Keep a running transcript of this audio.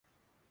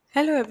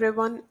Hello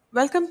everyone,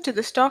 welcome to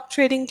the Stock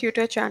Trading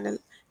Tutor channel.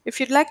 If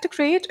you'd like to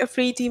create a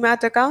free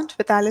Demat account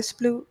with Alice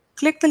Blue,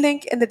 click the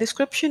link in the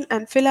description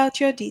and fill out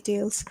your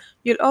details.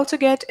 You'll also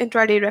get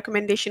intraday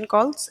recommendation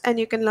calls and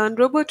you can learn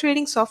robo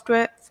trading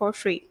software for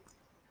free.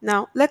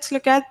 Now let's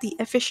look at the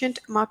efficient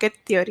market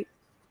theory.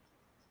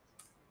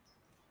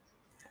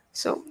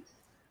 So,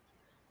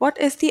 what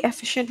is the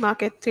efficient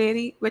market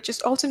theory, which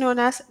is also known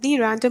as the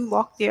random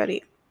walk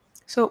theory?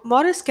 So,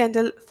 Morris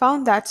Kendall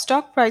found that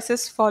stock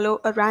prices follow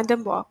a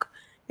random walk,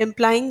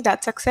 implying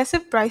that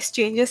successive price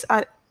changes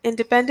are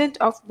independent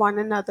of one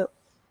another.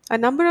 A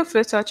number of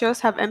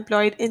researchers have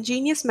employed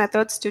ingenious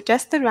methods to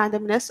test the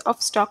randomness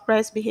of stock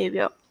price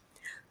behavior.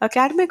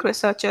 Academic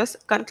researchers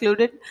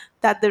concluded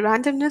that the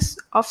randomness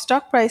of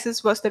stock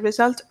prices was the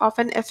result of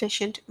an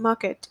efficient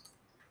market.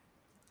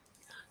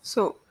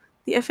 So,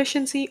 the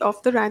efficiency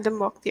of the random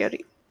walk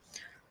theory.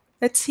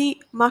 Let's see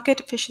market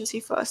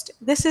efficiency first.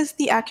 This is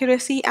the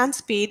accuracy and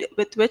speed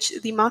with which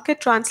the market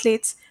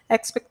translates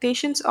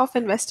expectations of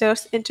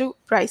investors into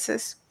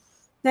prices.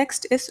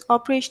 Next is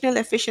operational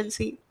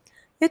efficiency.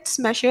 It's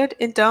measured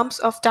in terms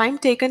of time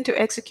taken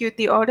to execute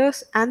the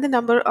orders and the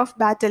number of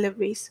bad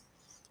deliveries.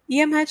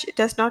 EMH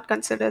does not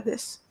consider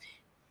this.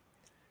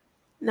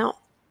 Now,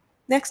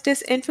 next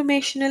is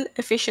informational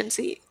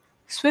efficiency.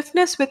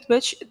 Swiftness with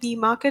which the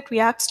market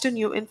reacts to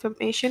new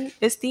information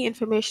is the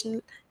informational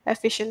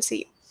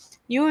efficiency.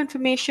 New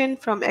information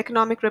from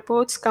economic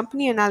reports,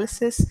 company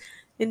analysis,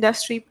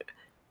 industry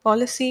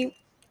policy,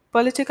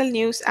 political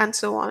news, and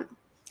so on.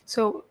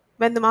 So,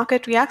 when the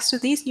market reacts to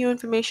these new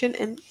information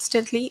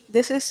instantly,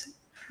 this is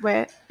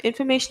where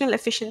informational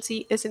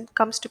efficiency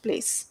comes to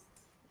place.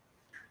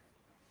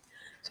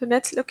 So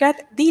let's look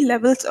at the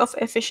levels of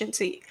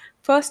efficiency.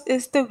 First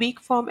is the weak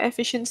form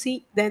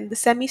efficiency, then the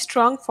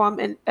semi-strong form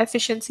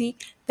efficiency,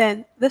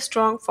 then the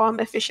strong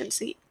form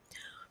efficiency.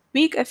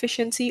 Weak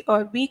efficiency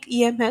or weak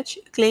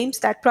EMH claims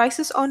that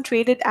prices on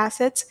traded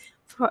assets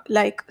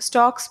like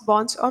stocks,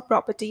 bonds, or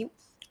property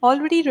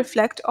already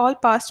reflect all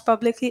past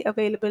publicly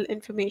available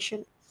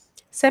information.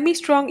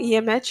 Semi-strong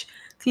EMH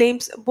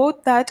claims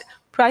both that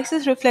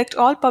prices reflect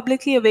all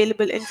publicly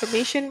available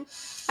information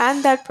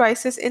and that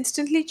prices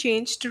instantly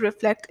change to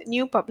reflect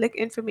new public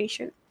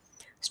information.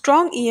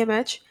 Strong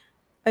EMH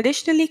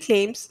additionally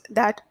claims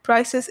that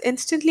prices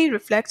instantly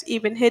reflect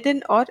even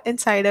hidden or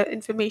insider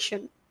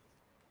information.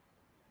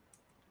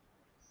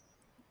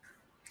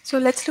 So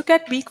let's look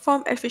at weak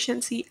form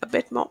efficiency a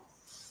bit more.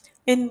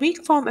 In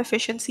weak form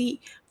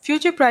efficiency,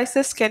 future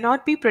prices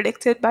cannot be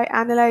predicted by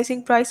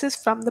analyzing prices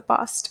from the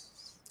past.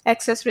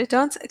 Excess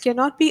returns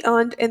cannot be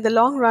earned in the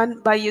long run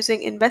by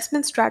using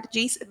investment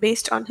strategies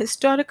based on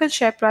historical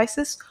share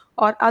prices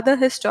or other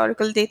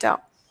historical data.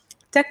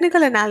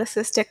 Technical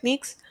analysis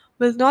techniques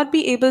will not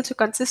be able to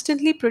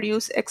consistently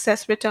produce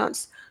excess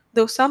returns,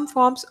 though some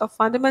forms of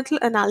fundamental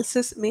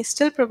analysis may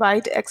still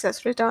provide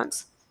excess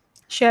returns.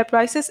 Share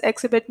prices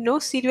exhibit no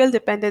serial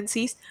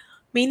dependencies,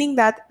 meaning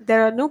that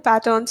there are no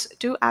patterns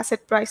to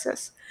asset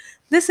prices.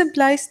 This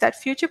implies that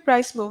future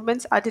price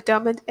movements are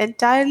determined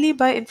entirely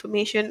by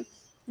information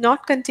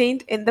not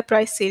contained in the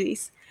price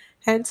series.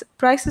 Hence,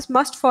 prices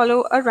must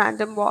follow a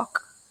random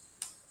walk.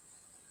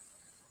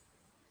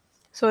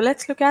 So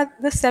let's look at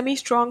the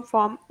semi-strong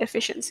form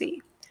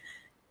efficiency.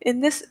 In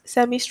this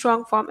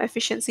semi-strong form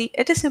efficiency,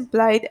 it is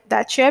implied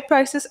that share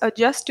prices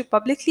adjust to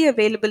publicly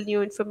available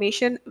new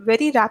information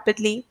very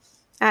rapidly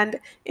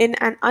and in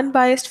an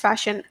unbiased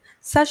fashion,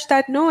 such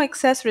that no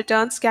excess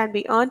returns can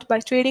be earned by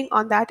trading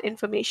on that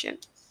information.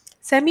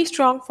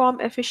 Semi-strong form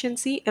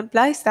efficiency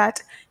implies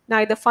that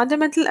neither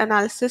fundamental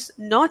analysis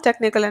nor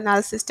technical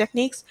analysis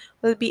techniques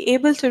will be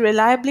able to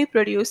reliably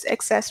produce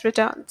excess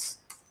returns.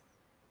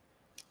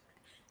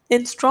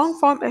 In strong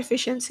form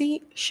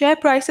efficiency, share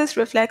prices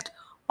reflect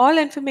all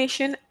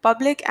information,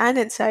 public and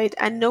inside,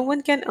 and no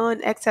one can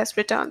earn excess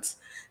returns.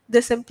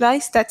 This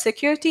implies that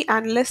security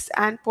analysts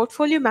and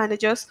portfolio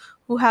managers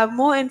who have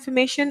more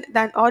information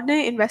than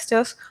ordinary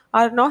investors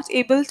are not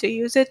able to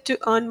use it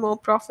to earn more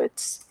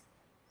profits.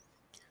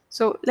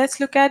 So let's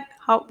look at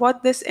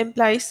what this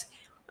implies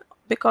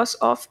because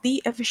of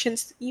the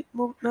efficiency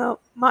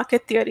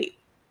market theory.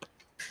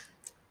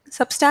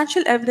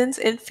 Substantial evidence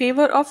in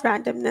favor of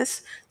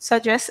randomness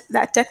suggests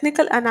that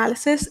technical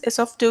analysis is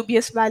of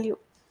dubious value.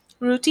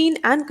 Routine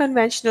and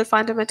conventional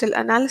fundamental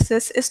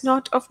analysis is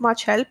not of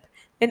much help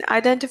in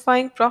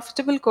identifying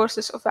profitable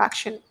courses of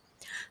action.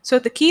 So,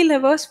 the key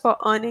levers for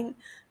earning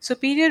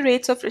superior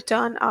rates of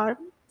return are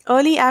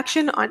early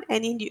action on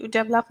any new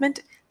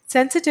development,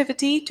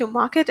 sensitivity to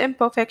market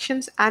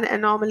imperfections and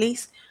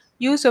anomalies,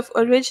 use of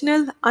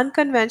original,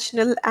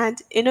 unconventional,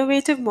 and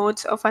innovative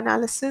modes of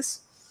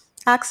analysis,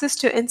 access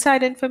to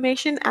inside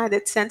information and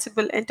its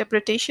sensible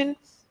interpretation,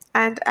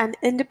 and an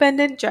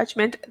independent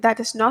judgment that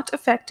is not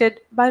affected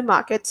by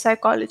market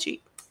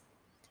psychology.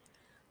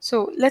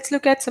 So, let's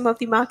look at some of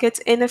the market's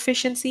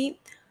inefficiency.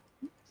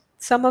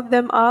 Some of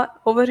them are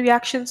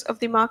overreactions of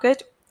the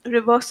market,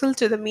 reversal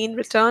to the mean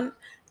return,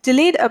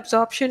 delayed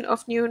absorption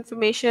of new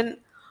information,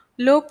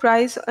 low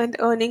price and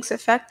earnings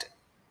effect,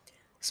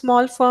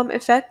 small firm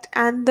effect,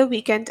 and the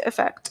weekend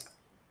effect.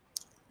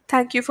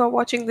 Thank you for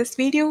watching this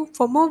video.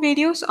 For more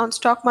videos on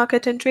stock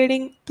market and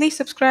trading, please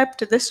subscribe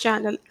to this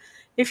channel.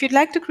 If you'd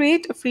like to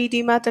create a free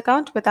Demat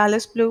account with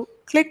Alice Blue,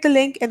 click the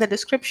link in the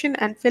description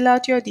and fill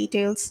out your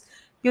details.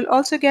 You'll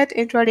also get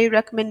intraday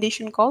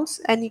recommendation calls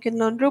and you can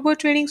learn robo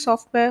trading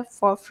software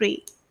for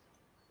free.